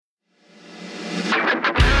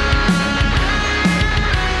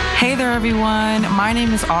Hey there, everyone. My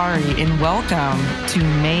name is Ari, and welcome to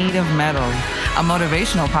Made of Metal, a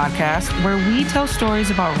motivational podcast where we tell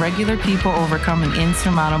stories about regular people overcoming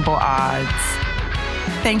insurmountable odds.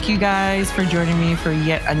 Thank you guys for joining me for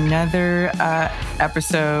yet another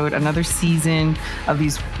episode, another season of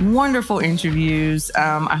these wonderful interviews.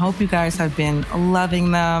 I hope you guys have been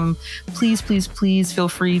loving them. Please feel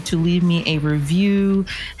free to leave me a review.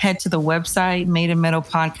 Head to the website,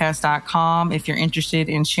 madeofmetalpodcast.com, if you're interested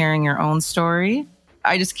in sharing your own story.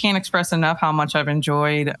 I just can't express enough how much I've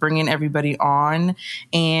enjoyed bringing everybody on.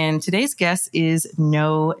 And today's guest is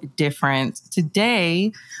no different.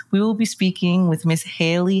 Today, we will be speaking with Miss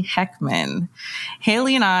Haley Heckman.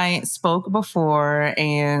 Haley and I spoke before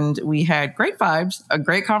and we had great vibes, a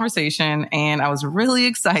great conversation, and I was really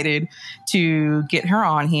excited to get her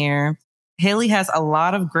on here. Haley has a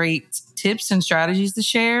lot of great tips and strategies to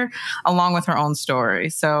share along with her own story.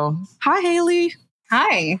 So, hi, Haley.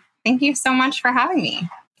 Hi. Thank you so much for having me.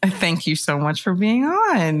 Thank you so much for being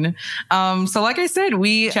on. So like I said,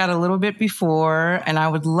 we chatted a little bit before, and I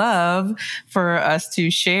would love for us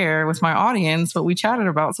to share with my audience what we chatted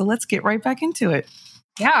about. So let's get right back into it.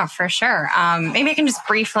 Yeah, for sure. Maybe I can just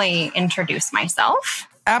briefly introduce myself.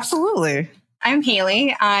 Absolutely. I'm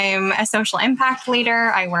Haley. I'm a social impact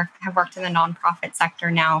leader. Have worked in the nonprofit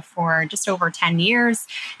sector now for just over 10 years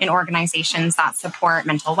in organizations that support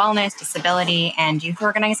mental wellness, disability, and youth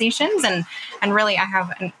organizations. And really, I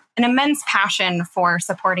have an immense passion for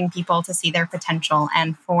supporting people to see their potential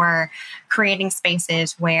and for creating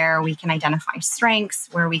spaces where we can identify strengths,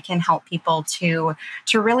 where we can help people to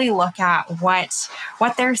really look at what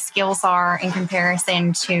their skills are in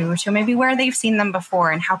comparison to maybe where they've seen them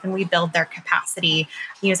before, and how can we build their capacity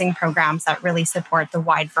using programs that really support the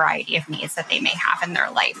wide variety of needs that they may have in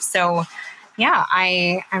their life. So yeah,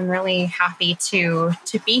 I'm really happy to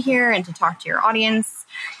be here and to talk to your audience.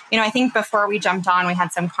 I think before we jumped on, we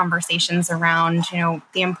had some conversations around,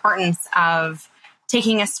 the importance of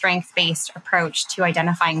taking a strength-based approach to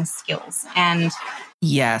identifying skills. And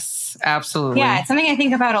yes, absolutely. Yeah, it's something I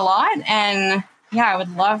think about a lot. And yeah, I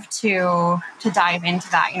would love to dive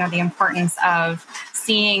into that, the importance of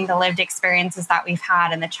seeing the lived experiences that we've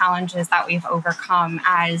had and the challenges that we've overcome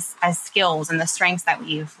as skills and the strengths that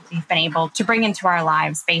we've been able to bring into our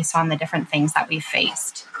lives based on the different things that we've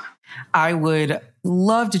faced. I would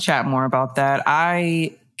love to chat more about that.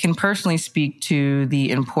 I can personally speak to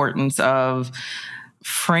the importance of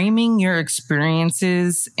framing your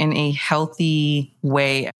experiences in a healthy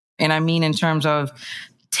way. And I mean in terms of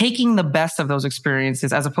taking the best of those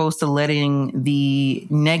experiences as opposed to letting the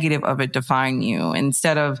negative of it define you,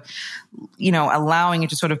 instead of, allowing it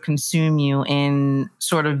to sort of consume you in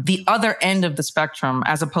sort of the other end of the spectrum,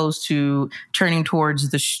 as opposed to turning towards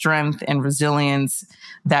the strength and resilience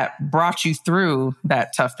that brought you through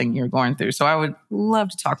that tough thing you're going through. So I would love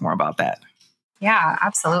to talk more about that. Yeah,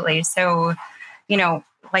 absolutely. So,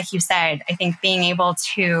 like you said, I think being able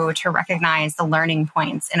to recognize the learning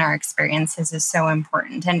points in our experiences is so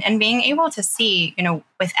important. And being able to see,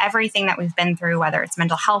 with everything that we've been through, whether it's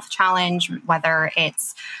mental health challenge, whether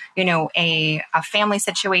it's, a family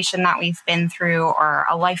situation that we've been through, or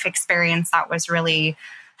a life experience that was really,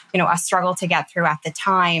 a struggle to get through at the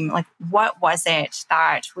time, like what was it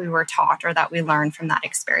that we were taught or that we learned from that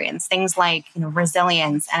experience? Things like,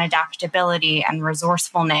 resilience and adaptability and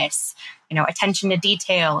resourcefulness, attention to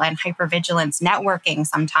detail and hypervigilance, networking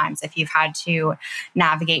sometimes if you've had to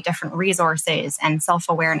navigate different resources, and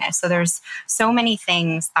self-awareness. So there's so many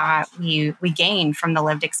things that we gain from the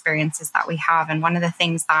lived experiences that we have. And one of the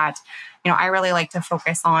things that I really like to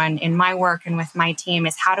focus on in my work and with my team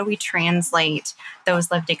is how do we translate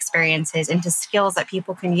those lived experiences into skills that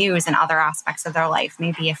people can use in other aspects of their life.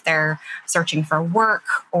 Maybe if they're searching for work,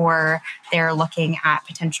 or they're looking at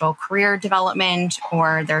potential career development,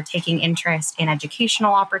 or they're taking interest in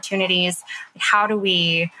educational opportunities. How do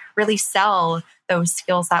we really sell those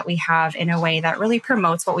skills that we have in a way that really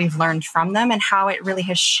promotes what we've learned from them and how it really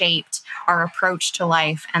has shaped our approach to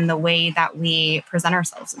life and the way that we present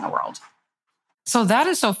ourselves in the world? So that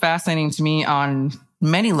is so fascinating to me on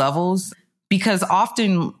many levels, because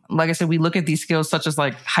often, like I said, we look at these skills such as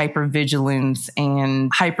like hypervigilance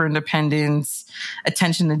and hyperindependence,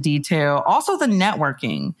 attention to detail, also the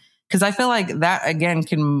networking, because I feel like that, again,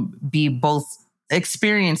 can be both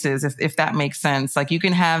experiences, if that makes sense. Like you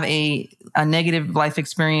can have a negative life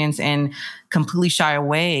experience and completely shy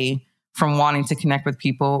away from wanting to connect with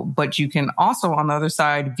people. But you can also, on the other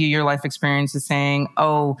side, view your life experience as saying,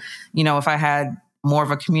 oh, if I had more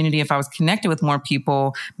of a community, if I was connected with more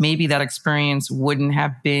people, maybe that experience wouldn't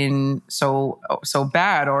have been so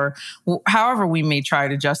bad, or however we may try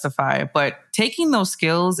to justify it. But taking those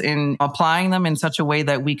skills and applying them in such a way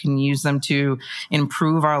that we can use them to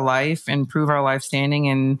improve our life, improve our life standing,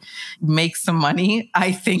 and make some money,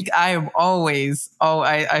 I think I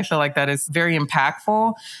feel like that is very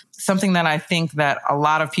impactful. Something that I think that a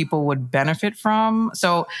lot of people would benefit from.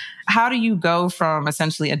 So how do you go from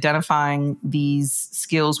essentially identifying these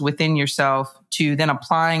skills within yourself to then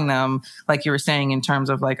applying them, like you were saying, in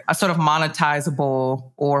terms of like a sort of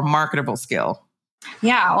monetizable or marketable skill?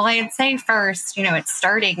 Yeah, well, I'd say first, it's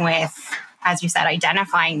starting with, as you said,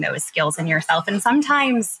 identifying those skills in yourself. And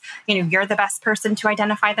sometimes, you're the best person to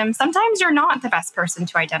identify them. Sometimes you're not the best person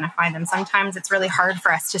to identify them. Sometimes it's really hard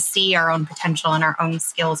for us to see our own potential and our own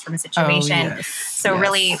skills from a situation. Oh, yes. So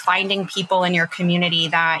really finding people in your community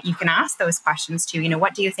that you can ask those questions to,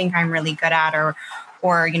 what do you think I'm really good at? Or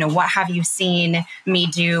what have you seen me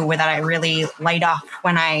do that I really light up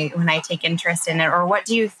when I take interest in it? Or what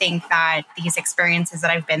do you think that these experiences that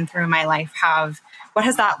I've been through in my life what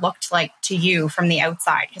has that looked like to you from the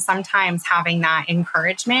outside? Because sometimes having that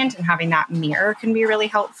encouragement and having that mirror can be really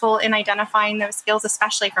helpful in identifying those skills,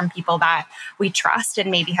 especially from people that we trust and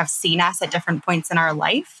maybe have seen us at different points in our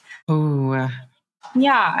life. Ooh.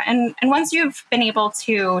 Yeah. And once you've been able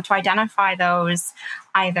to identify those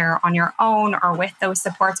either on your own or with those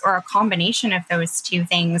supports or a combination of those two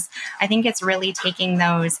things, I think it's really taking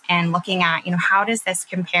those and looking at, how does this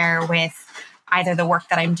compare with either the work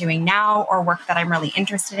that I'm doing now or work that I'm really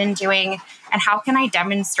interested in doing, and how can I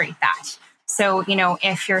demonstrate that? So,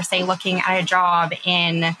 if you're, say, looking at a job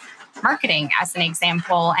in marketing as an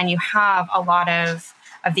example, and you have a lot of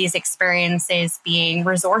these experiences being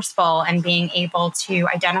resourceful and being able to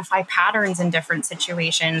identify patterns in different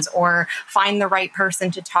situations or find the right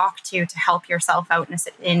person to talk to help yourself out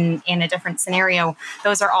in a different scenario.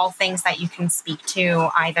 Those are all things that you can speak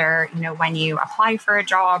to either, when you apply for a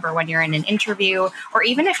job or when you're in an interview, or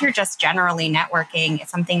even if you're just generally networking,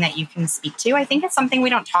 it's something that you can speak to. I think it's something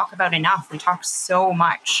we don't talk about enough. We talk so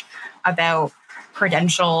much about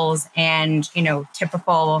credentials and,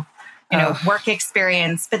 typical work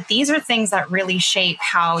experience. But these are things that really shape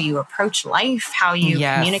how you approach life, how you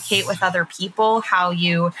communicate with other people, how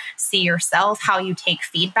you see yourself, how you take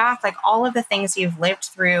feedback. Like all of the things you've lived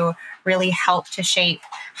through really help to shape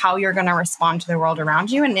how you're going to respond to the world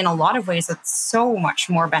around you. And in a lot of ways, it's so much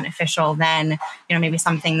more beneficial than, maybe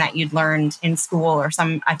something that you'd learned in school or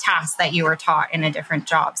a task that you were taught in a different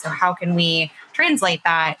job. So how can we translate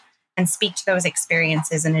that and speak to those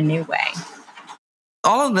experiences in a new way?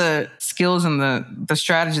 All of the skills and the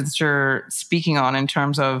strategies that you're speaking on in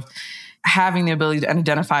terms of having the ability to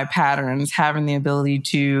identify patterns, having the ability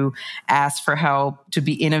to ask for help, to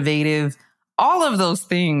be innovative, all of those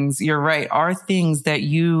things, you're right, are things that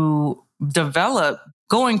you develop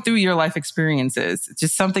going through your life experiences. It's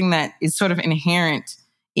just something that is sort of inherent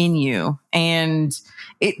in you. And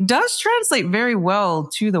it does translate very well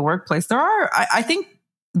to the workplace. I think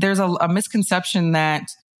there's a misconception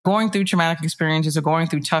that going through traumatic experiences or going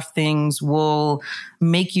through tough things will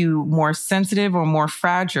make you more sensitive or more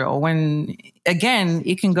fragile, when, again,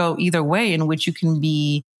 it can go either way, in which you can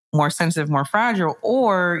be more sensitive, more fragile,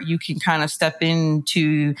 or you can kind of step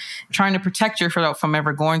into trying to protect yourself from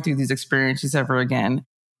ever going through these experiences ever again.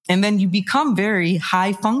 And then you become very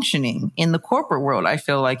high functioning in the corporate world. I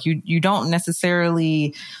feel like you don't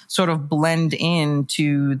necessarily sort of blend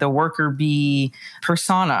into the worker bee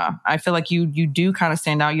persona. I feel like you do kind of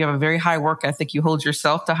stand out. You have a very high work ethic. You hold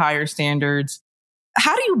yourself to higher standards.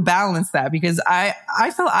 How do you balance that? Because I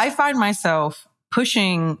find myself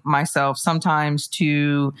pushing myself sometimes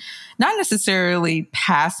to not necessarily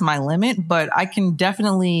pass my limit, but I can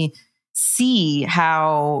definitely see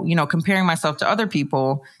how, comparing myself to other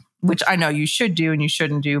people, which I know you should do and you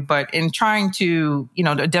shouldn't do, but in trying to, to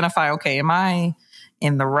identify, okay, am I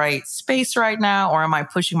in the right space right now, or am I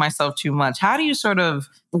pushing myself too much? How do you sort of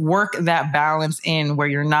work that balance in where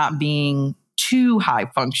you're not being too high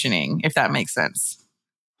functioning, if that makes sense?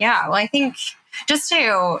 Yeah, well, I think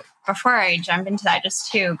before I jump into that,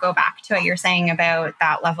 just to go back to what you're saying about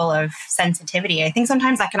that level of sensitivity, I think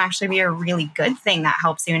sometimes that can actually be a really good thing that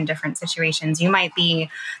helps you in different situations. You might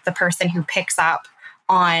be the person who picks up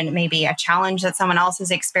on maybe a challenge that someone else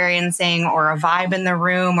is experiencing, or a vibe in the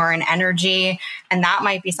room, or an energy. And that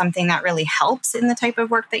might be something that really helps in the type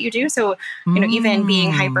of work that you do. So, even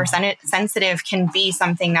being hypersensitive can be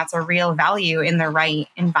something that's a real value in the right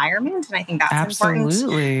environment. And I think that's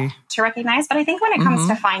important to recognize. But I think when it comes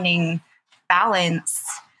to finding balance,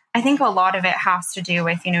 I think a lot of it has to do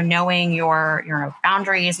with, knowing your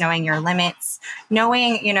boundaries, knowing your limits,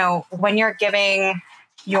 knowing, when you're giving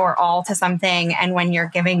your all to something and when you're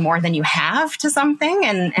giving more than you have to something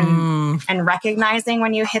and recognizing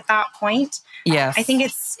when you hit that point. Yes. I think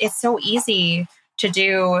it's so easy to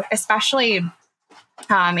do, especially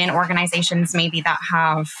in organizations maybe that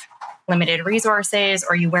have limited resources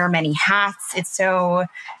or you wear many hats. It's so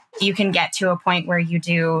you can get to a point where you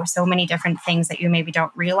do so many different things that you maybe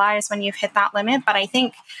don't realize when you've hit that limit. But I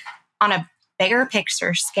think on a bigger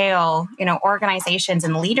picture scale, organizations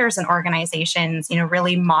and leaders in organizations,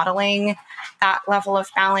 really modeling that level of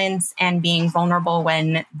balance and being vulnerable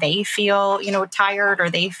when they feel, tired or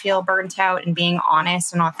they feel burnt out, and being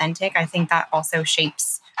honest and authentic. I think that also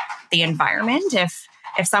shapes the environment. If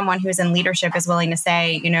someone who's in leadership is willing to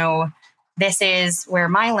say, this is where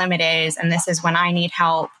my limit is and this is when I need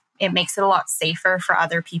help, it makes it a lot safer for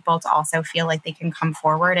other people to also feel like they can come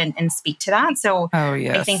forward and speak to that. So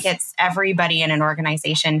I think it's everybody in an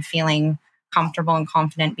organization feeling comfortable and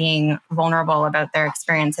confident, being vulnerable about their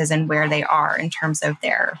experiences and where they are in terms of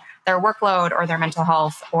their workload or their mental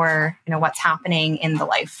health or, what's happening in the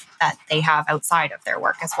life that they have outside of their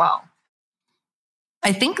work as well.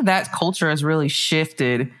 I think that culture has really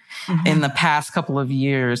shifted in the past couple of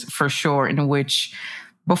years, for sure, in which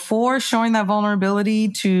before showing that vulnerability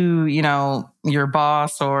to, your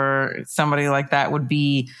boss or somebody like that would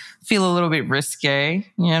feel a little bit risque, you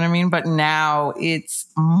know what I mean? But now it's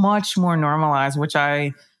much more normalized, which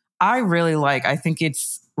I really like. I think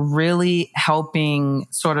it's really helping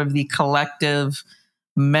sort of the collective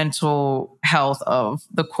mental health of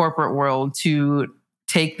the corporate world to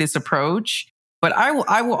take this approach. But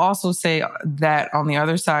I will also say that on the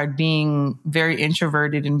other side, being very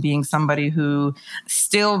introverted and being somebody who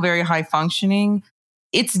still very high functioning,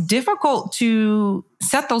 it's difficult to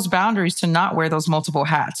set those boundaries to not wear those multiple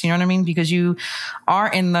hats. You know what I mean? Because you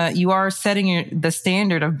are setting the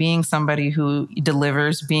standard of being somebody who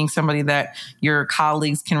delivers, being somebody that your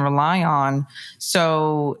colleagues can rely on.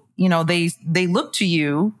 So, they look to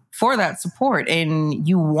you for that support, and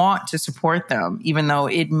you want to support them, even though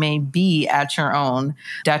it may be at your own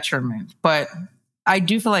detriment. But I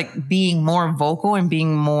do feel like being more vocal and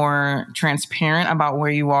being more transparent about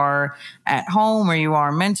where you are at home, where you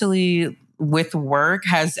are mentally with work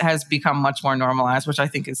has become much more normalized, which I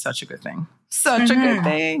think is such a good thing. Such a good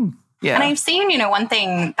thing. Yeah. And I've seen, one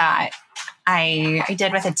thing that I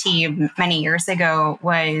did with a team many years ago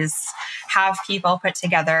was have people put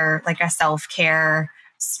together like a self-care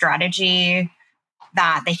strategy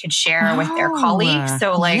that they could share with their colleagues.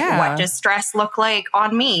 So what does stress look like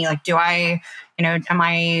on me? Like, do I, am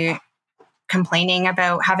I complaining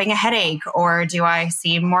about having a headache, or do I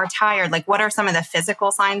seem more tired? Like, what are some of the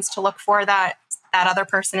physical signs to look for that other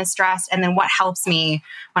person is stressed? And then what helps me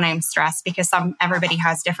when I'm stressed? Because everybody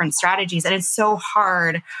has different strategies. And it's so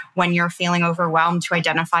hard when you're feeling overwhelmed to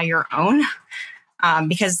identify your own.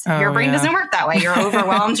 Because your brain doesn't work that way. You're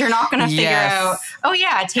overwhelmed. You're not going to figure out,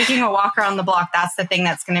 taking a walk around the block, that's the thing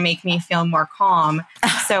that's going to make me feel more calm.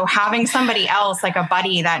 So having somebody else, like a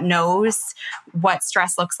buddy that knows what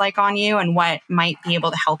stress looks like on you and what might be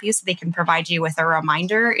able to help you so they can provide you with a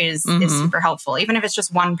reminder is super helpful. Even if it's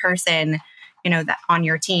just one person, that on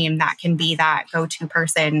your team that can be that go-to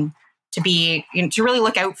person to be, to really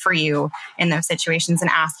look out for you in those situations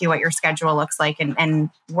and ask you what your schedule looks like and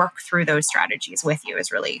work through those strategies with you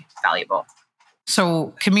is really valuable.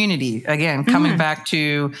 So community, again, coming back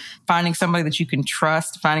to finding somebody that you can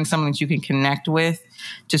trust, finding someone that you can connect with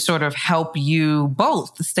to sort of help you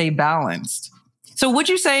both stay balanced. So would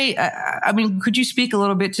you say, could you speak a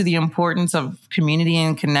little bit to the importance of community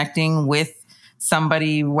and connecting with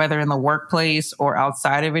somebody, whether in the workplace or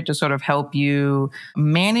outside of it, to sort of help you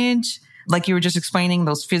manage, like you were just explaining,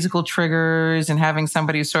 those physical triggers and having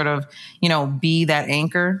somebody sort of, be that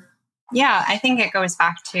anchor? Yeah, I think it goes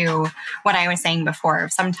back to what I was saying before.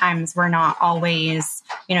 Sometimes we're not always,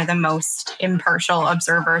 the most impartial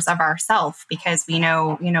observers of ourselves because we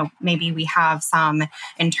know, maybe we have some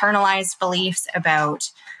internalized beliefs about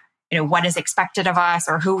what is expected of us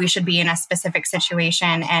or who we should be in a specific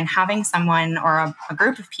situation, and having someone or a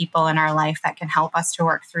group of people in our life that can help us to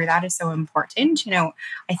work through that is so important.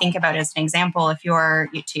 I think about as an example, if you're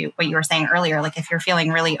to what you were saying earlier, like if you're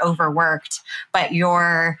feeling really overworked, but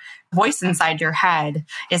your voice inside your head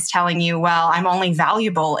is telling you, well, I'm only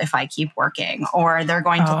valuable if I keep working, or they're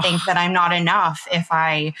going to think that I'm not enough if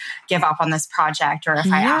I give up on this project or if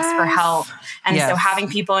I ask for help. And so having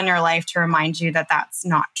people in your life to remind you that that's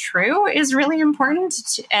not true is really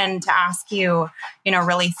important, and to ask you,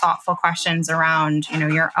 really thoughtful questions around,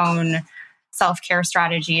 your own self-care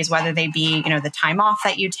strategies, whether they be, the time off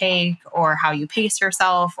that you take or how you pace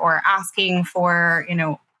yourself or asking for,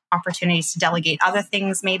 opportunities to delegate other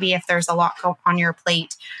things. Maybe if there's a lot on your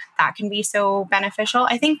plate, that can be so beneficial.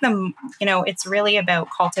 I think it's really about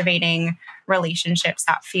cultivating relationships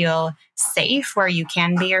that feel safe, where you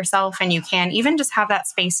can be yourself and you can even just have that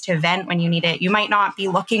space to vent when you need it. You might not be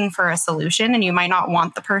looking for a solution and you might not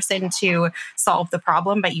want the person to solve the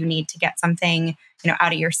problem, but you need to get something,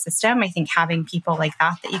 out of your system. I think having people like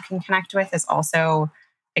that you can connect with is also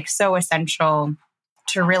so essential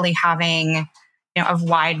to really having a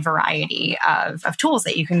wide variety of tools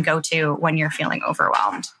that you can go to when you're feeling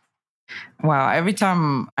overwhelmed. Wow. Every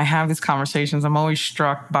time I have these conversations, I'm always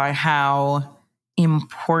struck by how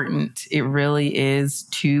important it really is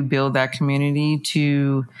to build that community,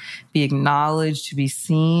 to be acknowledged, to be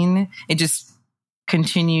seen. It just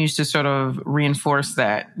continues to sort of reinforce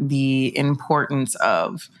the importance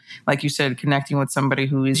of, like you said, connecting with somebody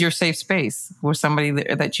who is your safe space, or somebody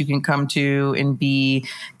that you can come to and be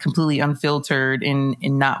completely unfiltered and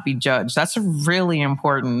not be judged. That's a really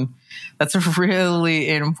important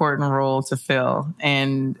role to fill.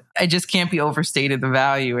 And I just can't be overstated the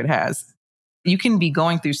value it has. You can be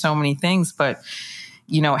going through so many things, but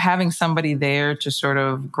having somebody there to sort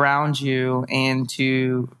of ground you and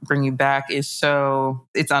to bring you back it's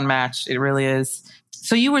unmatched. It really is.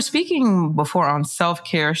 So you were speaking before on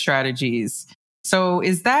self-care strategies. So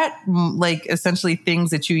is that like essentially things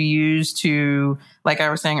that you use to, like I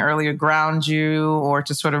was saying earlier, ground you or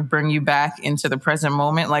to sort of bring you back into the present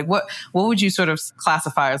moment? Like what would you sort of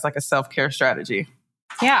classify as like a self-care strategy?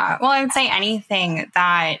 Yeah. Well, I would say anything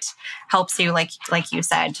that helps you, like you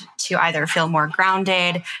said, to either feel more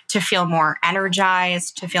grounded, to feel more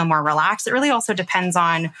energized, to feel more relaxed. It really also depends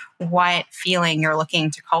on what feeling you're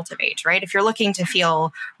looking to cultivate, right? If you're looking to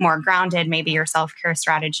feel more grounded, maybe your self-care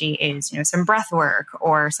strategy is, some breath work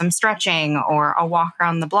or some stretching or a walk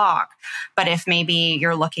around the block. But if maybe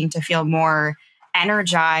you're looking to feel more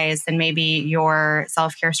energized, then maybe your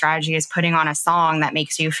self-care strategy is putting on a song that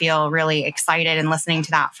makes you feel really excited and listening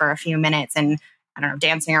to that for a few minutes and,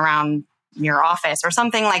 dancing around your office or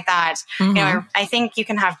something like that. Mm-hmm. I think you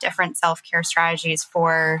can have different self-care strategies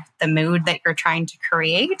for the mood that you're trying to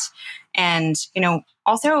create. And,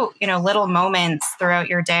 also, little moments throughout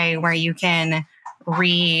your day where you can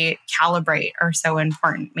recalibrate are so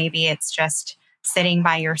important. Maybe it's just sitting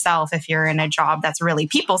by yourself if you're in a job that's really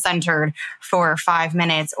people-centered for 5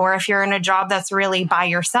 minutes, or if you're in a job that's really by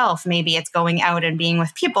yourself, maybe it's going out and being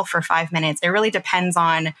with people for 5 minutes. It really depends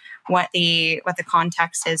on what the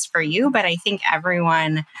context is for you. But I think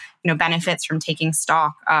everyone, benefits from taking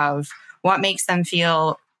stock of what makes them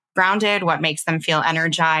feel grounded, what makes them feel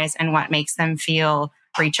energized, and what makes them feel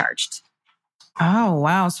recharged. Oh,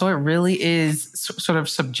 wow. So it really is sort of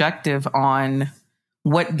subjective on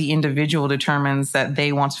what the individual determines that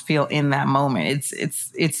they want to feel in that moment.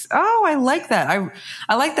 It's I like that.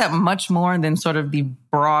 I like that much more than sort of the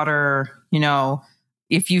broader,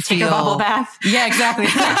 if you Take feel a bubble bath. Yeah, exactly.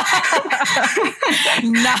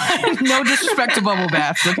 No disrespect to bubble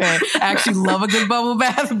baths. Okay. I actually love a good bubble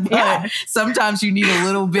bath, but sometimes you need a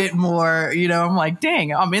little bit more, I'm like,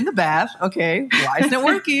 dang, I'm in the bath. Okay. Why isn't it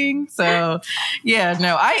working? So yeah,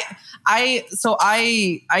 no, I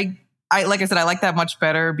like I said, I like that much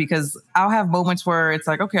better because I'll have moments where it's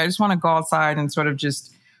like, okay, I just want to go outside and sort of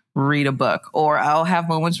just read a book. Or I'll have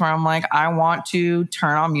moments where I'm like, I want to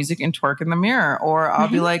turn on music and twerk in the mirror. Or I'll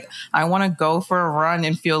be like, I want to go for a run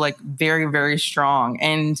and feel like very, very strong.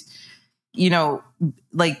 And,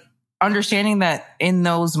 like understanding that in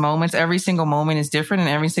those moments, every single moment is different and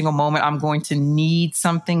every single moment I'm going to need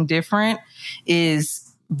something different is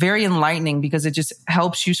very enlightening because it just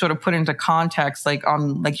helps you sort of put into context, like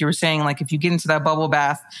you were saying, like if you get into that bubble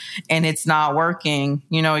bath and it's not working,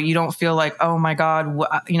 you don't feel like, oh my God,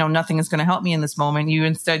 nothing is going to help me in this moment.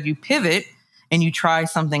 You pivot and you try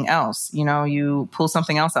something else, you pull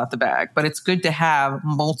something else out the bag, but it's good to have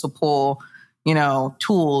multiple,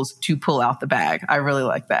 tools to pull out the bag. I really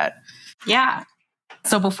like that. Yeah.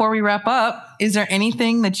 So before we wrap up, is there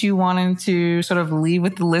anything that you wanted to sort of leave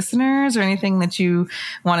with the listeners or anything that you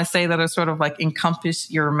want to say that will sort of like encompass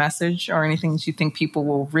your message or anything that you think people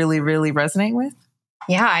will really, really resonate with?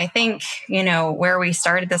 Yeah, I think, where we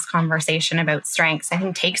started this conversation about strengths, I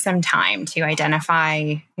think take some time to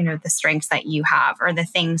identify, the strengths that you have or the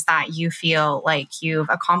things that you feel like you've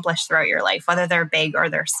accomplished throughout your life, whether they're big or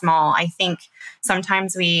they're small. I think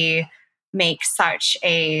sometimes we make such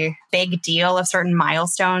a big deal of certain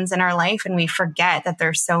milestones in our life, and we forget that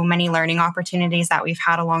there's so many learning opportunities that we've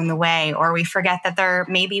had along the way, or we forget that there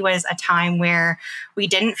maybe was a time where we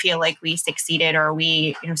didn't feel like we succeeded, or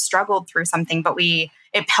we struggled through something, but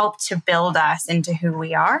it helped to build us into who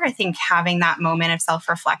we are. I think having that moment of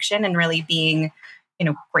self-reflection and really being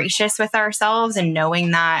gracious with ourselves and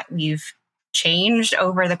knowing that we've changed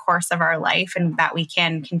over the course of our life and that we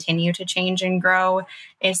can continue to change and grow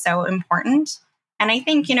is so important. And I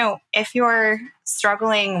think, if you're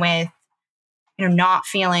struggling with, not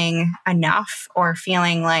feeling enough or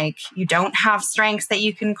feeling like you don't have strengths that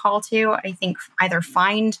you can call to, I think either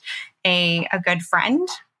find a good friend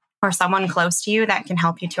or someone close to you that can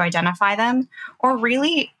help you to identify them, or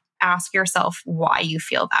really ask yourself why you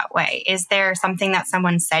feel that way. Is there something that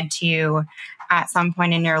someone said to you at some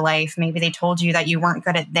point in your life? Maybe they told you that you weren't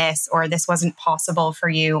good at this, or this wasn't possible for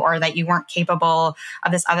you, or that you weren't capable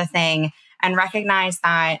of this other thing. And recognize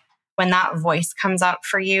that when that voice comes up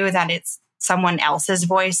for you, that it's someone else's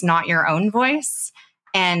voice, not your own voice.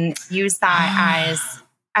 And use that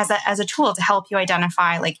as a tool to help you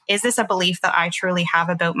identify, like, is this a belief that I truly have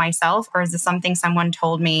about myself? Or is this something someone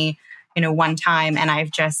told me one time and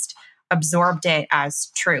I've just absorbed it as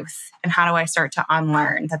truth? And how do I start to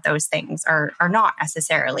unlearn that those things are not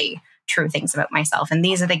necessarily true things about myself? And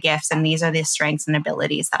these are the gifts and these are the strengths and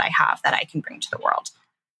abilities that I have that I can bring to the world.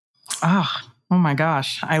 Oh my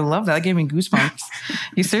gosh. I love that. That gave me goosebumps.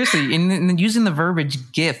 You seriously, and using the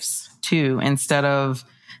verbiage gifts too, instead of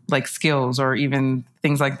like skills or even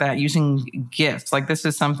things like that, using gifts. Like, this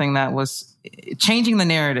is something that was changing the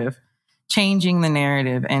narrative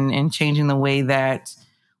and changing the way that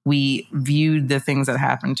we viewed the things that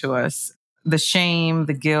happened to us. The shame,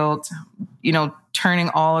 the guilt, turning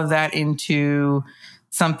all of that into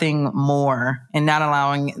something more and not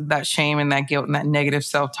allowing that shame and that guilt and that negative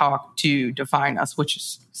self-talk to define us, which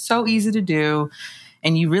is so easy to do.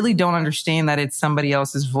 And you really don't understand that it's somebody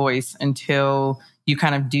else's voice until you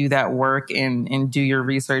kind of do that work and do your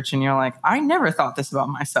research. And you're like, I never thought this about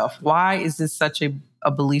myself. Why is this such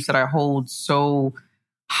a belief that I hold so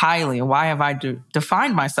highly? And why have I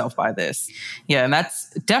defined myself by this? Yeah. And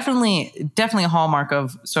that's definitely a hallmark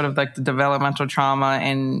of sort of like the developmental trauma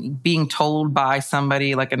and being told by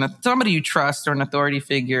somebody, like somebody you trust or an authority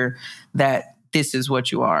figure, that this is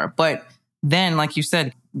what you are. But then, like you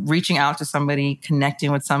said, reaching out to somebody,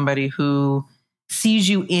 connecting with somebody who sees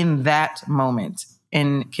you in that moment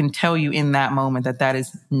and can tell you in that moment that that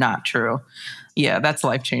is not true. Yeah, that's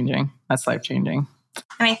life-changing. That's life-changing.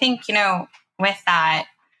 And I think, with that,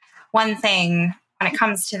 one thing when it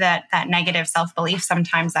comes to that negative self-belief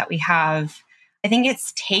sometimes that we have, I think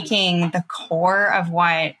it's taking the core of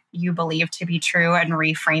what you believe to be true and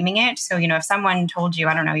reframing it. So, if someone told you,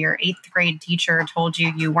 I don't know, your 8th grade teacher told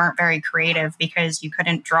you you weren't very creative because you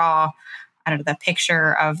couldn't draw, the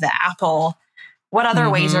picture of the apple, what other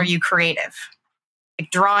ways are you creative? Like,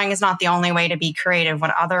 drawing is not the only way to be creative.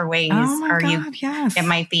 What other ways are you? Yes. It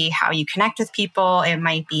might be how you connect with people. It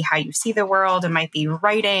might be how you see the world. It might be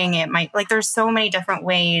writing. It might there's so many different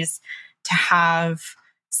ways to have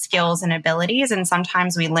skills and abilities. And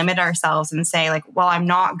sometimes we limit ourselves and say, like, well, I'm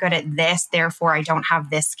not good at this, therefore I don't have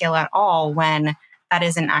this skill at all, when that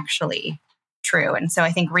isn't actually true. And so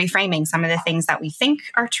I think reframing some of the things that we think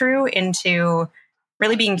are true into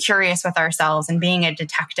really being curious with ourselves and being a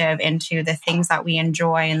detective into the things that we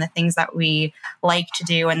enjoy and the things that we like to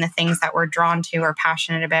do and the things that we're drawn to or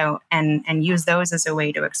passionate about, and use those as a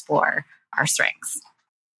way to explore our strengths.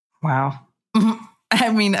 Wow.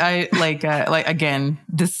 I mean, I like again,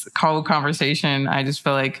 this whole conversation, I just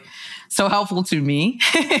feel like so helpful to me.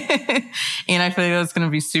 And I feel like that's going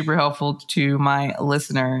to be super helpful to my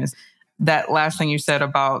listeners. That last thing you said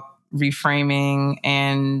about reframing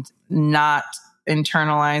and not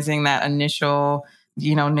internalizing that initial,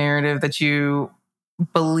 narrative that you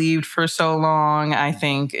believed for so long, I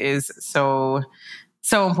think is so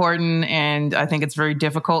important. And I think it's very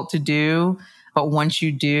difficult to do. But once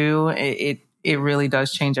you do, it really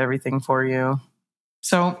does change everything for you.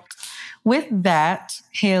 So with that,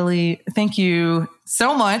 Haley, thank you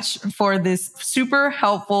so much for this super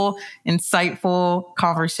helpful, insightful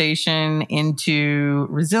conversation into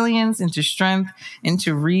resilience, into strength,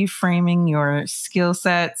 into reframing your skill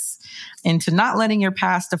sets, into not letting your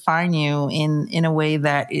past define you in a way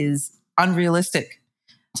that is unrealistic,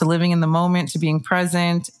 to living in the moment, to being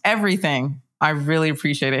present, everything. I really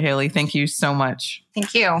appreciate it, Haley. Thank you so much.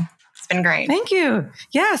 Thank you. It's been great. Thank you.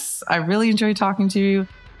 Yes, I really enjoyed talking to you.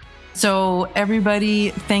 So everybody,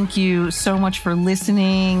 thank you so much for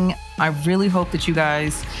listening. I really hope that you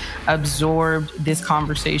guys absorbed this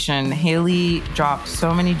conversation. Haley dropped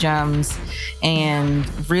so many gems and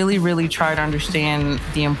really tried to understand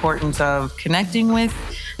the importance of connecting with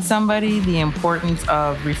somebody, the importance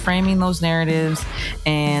of reframing those narratives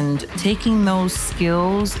and taking those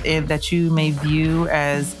skills that you may view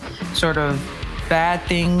as sort of bad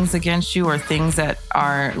things against you or things that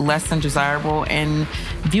are less than desirable and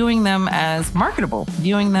viewing them as marketable,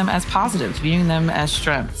 viewing them as positives, viewing them as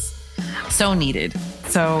strengths. So needed.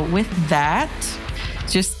 So with that,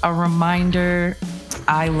 just a reminder,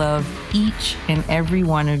 I love each and every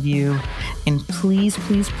one of you. And please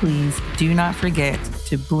do not forget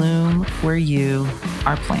to bloom where you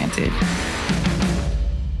are planted.